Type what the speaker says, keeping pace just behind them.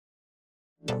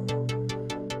You're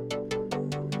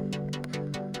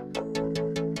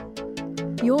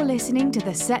listening to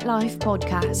the Set Life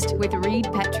podcast with Reed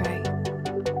Petro,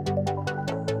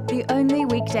 the only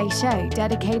weekday show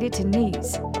dedicated to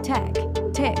news, tech,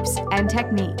 tips, and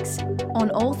techniques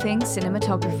on all things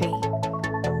cinematography.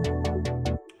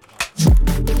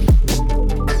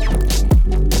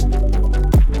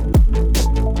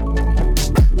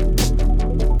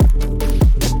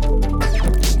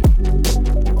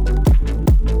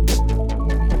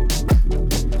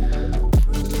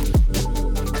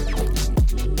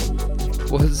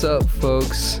 What's up,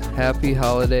 folks? Happy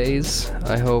holidays.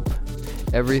 I hope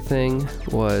everything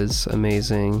was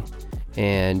amazing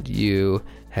and you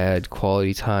had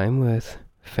quality time with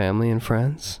family and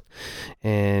friends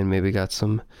and maybe got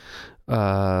some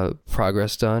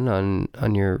progress done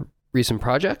on your recent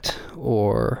project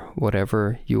or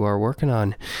whatever you are working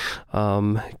on.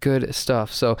 Good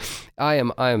stuff. So I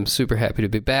am super happy to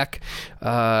be back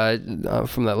from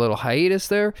that little hiatus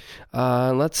there.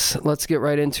 Let's get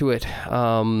right into it.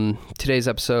 Today's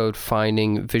episode,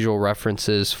 finding visual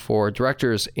references for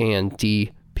directors and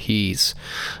DPs.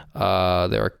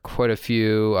 There are quite a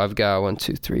few. I've got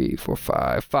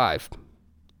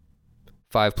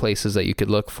 5 places that you could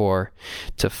look for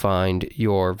to find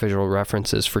your visual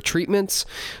references for treatments,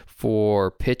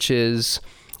 for pitches,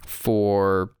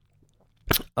 for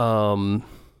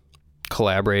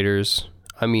collaborators.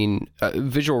 I mean,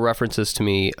 visual references to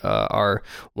me are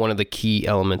one of the key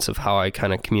elements of how I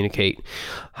kind of communicate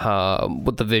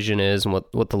what the vision is and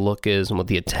what the look is and what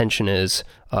the attention is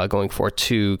going forward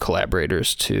to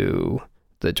collaborators, to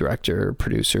the director,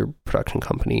 producer, production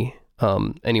company,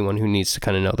 anyone who needs to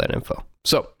kind of know that info.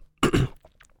 So,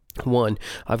 one,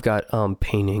 I've got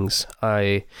paintings.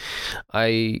 I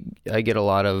get a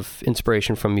lot of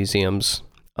inspiration from museums.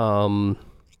 That's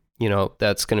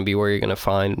going to be where you're going to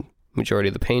find majority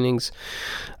of the paintings.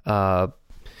 And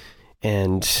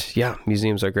yeah,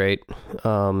 museums are great.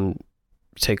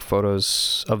 Take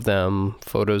photos of them,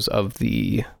 photos of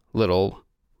the little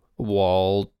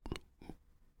wall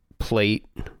plate,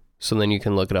 so then you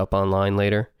can look it up online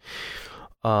later.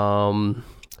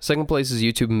 Second place is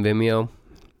YouTube and Vimeo.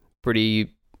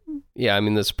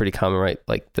 That's pretty common, right?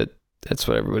 Like that's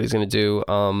what everybody's going to do.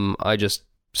 I just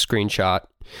screenshot.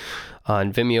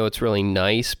 On Vimeo, it's really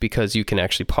nice because you can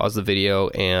actually pause the video,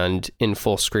 and in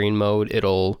full screen mode,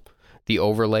 the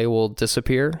overlay will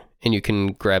disappear, and you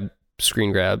can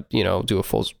screen grab, do a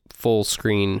full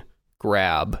screen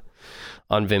grab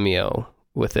on Vimeo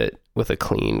with a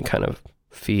clean kind of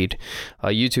feed.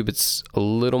 YouTube, it's a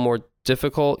little more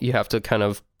difficult. You have to kind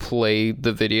of play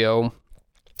the video,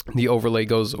 the overlay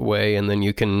goes away, and then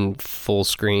you can full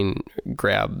screen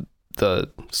grab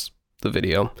the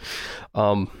video.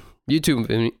 YouTube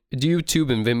and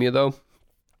Vimeo, though,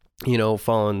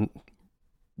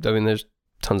 there's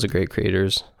tons of great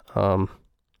creators. You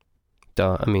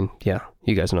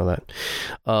guys know that.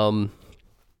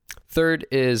 Third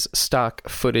is stock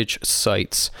footage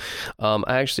sites.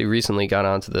 I actually recently got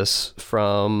onto this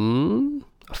from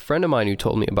a friend of mine who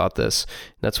told me about this.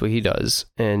 That's what he does.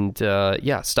 And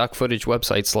stock footage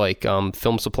websites like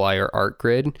Film Supply or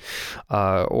ArtGrid,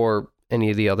 or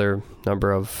any of the other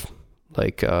number of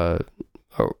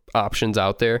options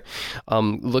out there.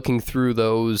 Looking through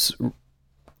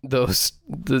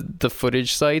the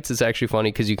footage sites is actually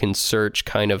funny because you can search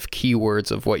kind of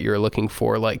keywords of what you're looking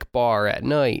for, like bar at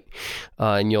night,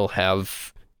 and you'll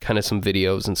have kind of some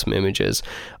videos and some images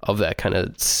of that kind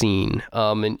of scene.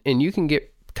 And you can get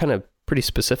kind of pretty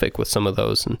specific with some of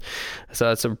those, and so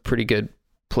that's a pretty good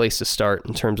place to start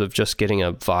in terms of just getting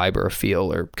a vibe or a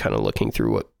feel, or kind of looking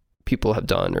through what people have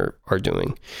done or are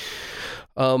doing.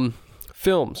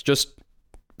 Films, just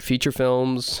feature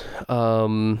films.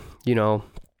 You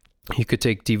could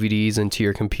take DVDs into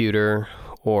your computer,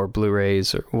 or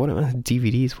Blu-rays, or what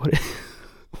DVDs?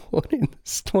 What in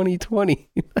this 2020?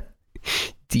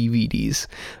 DVDs.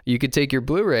 You could take your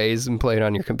Blu-rays and play it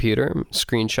on your computer,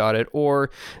 screenshot it, or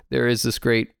there is this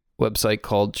great website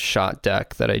called Shot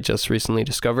Deck that I just recently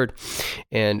discovered,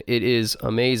 and it is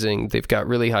amazing. They've got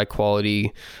really high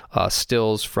quality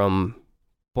stills from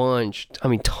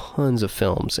tons of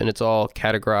films, and it's all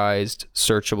categorized,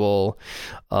 searchable,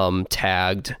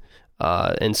 tagged,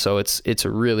 and so it's a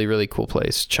really, really cool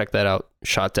place. Check that out,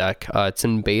 Shot Deck. It's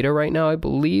in beta right now, I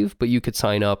believe, but you could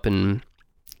sign up and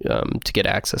to get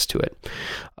access to it.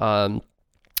 And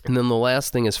then the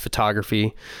last thing is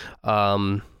photography.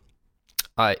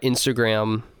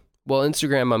 Instagram,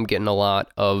 I'm getting a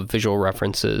lot of visual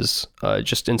references,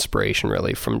 just inspiration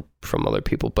really from other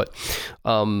people. But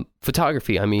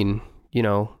photography,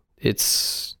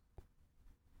 it's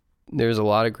there's a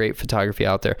lot of great photography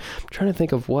out there. I'm trying to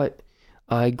think of what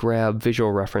I grab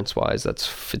visual reference wise. That's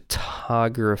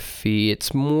photography.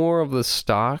 It's more of the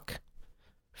stock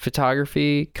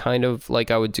photography, kind of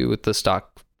like I would do with the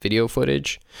stock video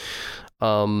footage.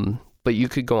 But you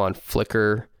could go on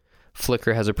Flickr.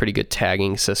 Flickr has a pretty good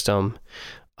tagging system.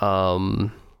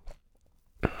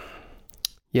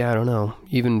 Yeah, I don't know.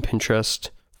 Even Pinterest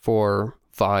for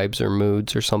vibes or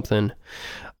moods or something.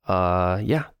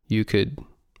 Yeah, you could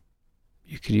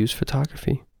use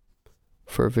photography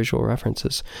for visual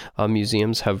references.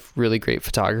 Museums have really great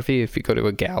photography if you go to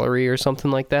a gallery or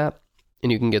something like that,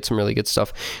 and you can get some really good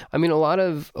stuff. I mean, a lot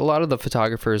of the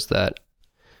photographers that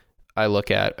I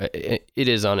look at, it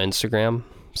is on Instagram,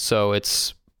 so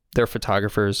they're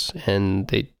photographers and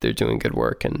they're doing good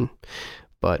work,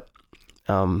 but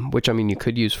which, I mean, you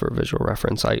could use for a visual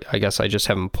reference. I guess I just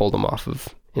haven't pulled them off of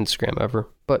Instagram ever,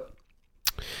 but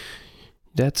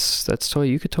that's totally,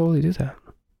 you could totally do that.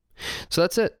 So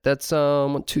that's it. That's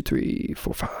 1, 2, 3,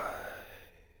 4,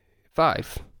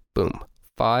 5. Boom.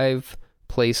 5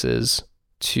 places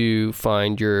to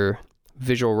find your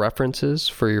visual references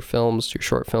for your films, your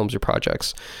short films, your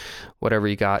projects, whatever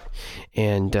you got.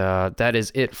 And that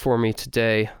is it for me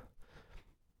today.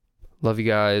 Love you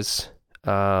guys.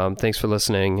 Thanks for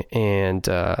listening, and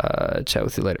chat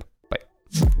with you later. Bye.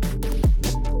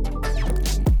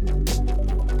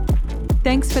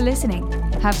 Thanks for listening.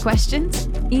 Have questions?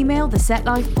 Email the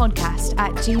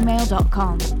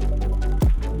setlifepodcast@gmail.com.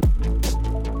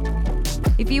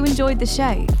 If you enjoyed the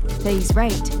show, please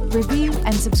rate, review,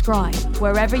 and subscribe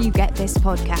wherever you get this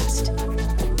podcast.